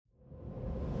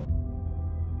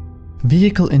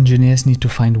Vehicle engineers need to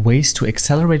find ways to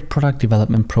accelerate product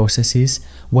development processes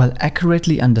while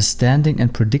accurately understanding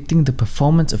and predicting the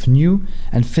performance of new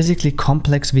and physically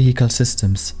complex vehicle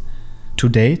systems. To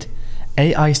date,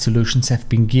 AI solutions have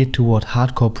been geared toward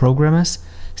hardcore programmers,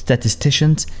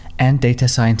 statisticians, and data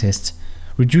scientists,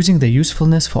 reducing their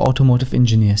usefulness for automotive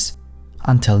engineers.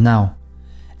 Until now.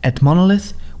 At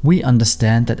Monolith, we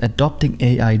understand that adopting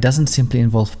AI doesn't simply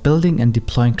involve building and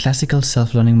deploying classical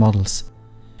self-learning models.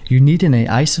 You need an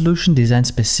AI solution designed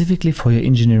specifically for your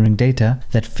engineering data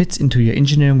that fits into your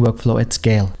engineering workflow at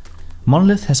scale.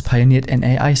 Monolith has pioneered an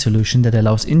AI solution that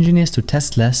allows engineers to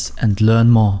test less and learn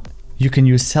more. You can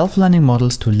use self-learning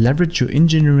models to leverage your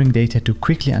engineering data to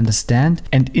quickly understand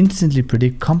and instantly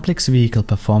predict complex vehicle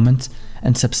performance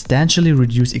and substantially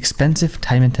reduce expensive,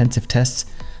 time-intensive tests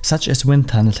such as wind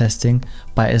tunnel testing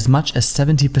by as much as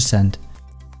 70%.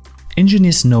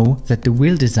 Engineers know that the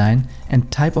wheel design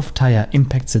and type of tire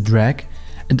impacts the drag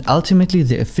and ultimately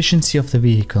the efficiency of the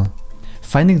vehicle.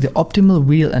 Finding the optimal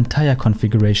wheel and tire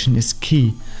configuration is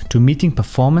key to meeting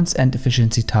performance and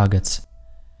efficiency targets.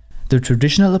 The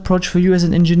traditional approach for you as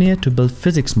an engineer to build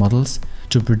physics models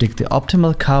to predict the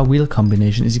optimal car-wheel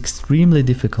combination is extremely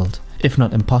difficult, if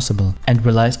not impossible, and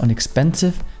relies on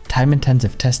expensive,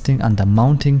 time-intensive testing under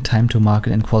mounting time to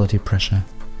market and quality pressure.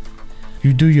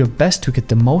 You do your best to get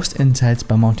the most insights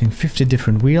by mounting 50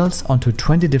 different wheels onto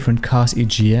 20 different cars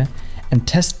each year and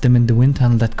test them in the wind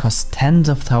tunnel that costs tens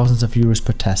of thousands of euros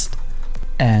per test.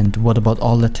 And what about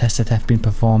all the tests that have been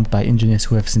performed by engineers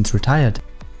who have since retired?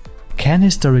 Can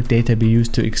historic data be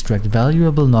used to extract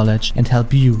valuable knowledge and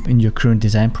help you in your current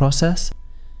design process?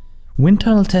 Wind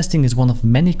tunnel testing is one of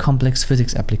many complex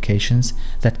physics applications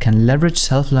that can leverage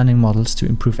self-learning models to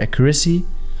improve accuracy,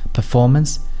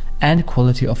 performance, and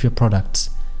quality of your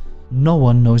products. No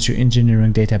one knows your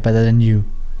engineering data better than you.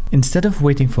 Instead of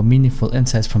waiting for meaningful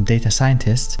insights from data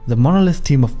scientists, the Monolith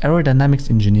team of aerodynamics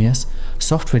engineers,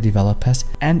 software developers,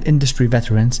 and industry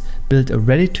veterans built a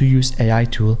ready-to-use AI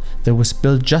tool that was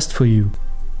built just for you.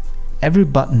 Every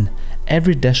button,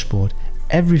 every dashboard,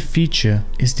 every feature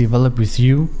is developed with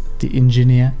you, the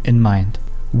engineer, in mind.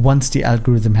 Once the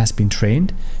algorithm has been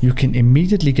trained, you can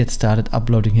immediately get started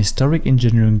uploading historic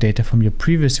engineering data from your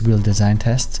previous wheel design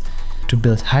tests to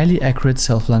build highly accurate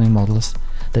self-learning models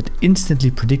that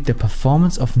instantly predict the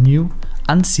performance of new,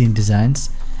 unseen designs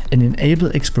and enable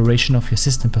exploration of your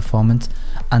system performance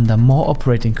under more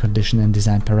operating condition and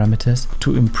design parameters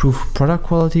to improve product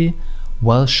quality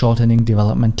while shortening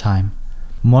development time.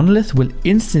 Monolith will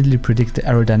instantly predict the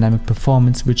aerodynamic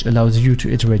performance, which allows you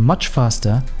to iterate much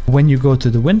faster. When you go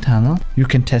to the wind tunnel, you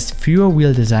can test fewer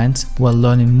wheel designs while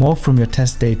learning more from your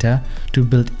test data to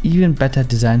build even better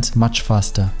designs much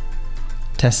faster.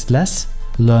 Test less,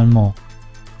 learn more.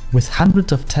 With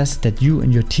hundreds of tests that you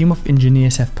and your team of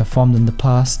engineers have performed in the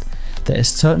past, there is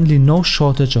certainly no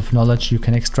shortage of knowledge you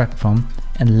can extract from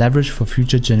and leverage for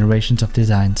future generations of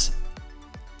designs.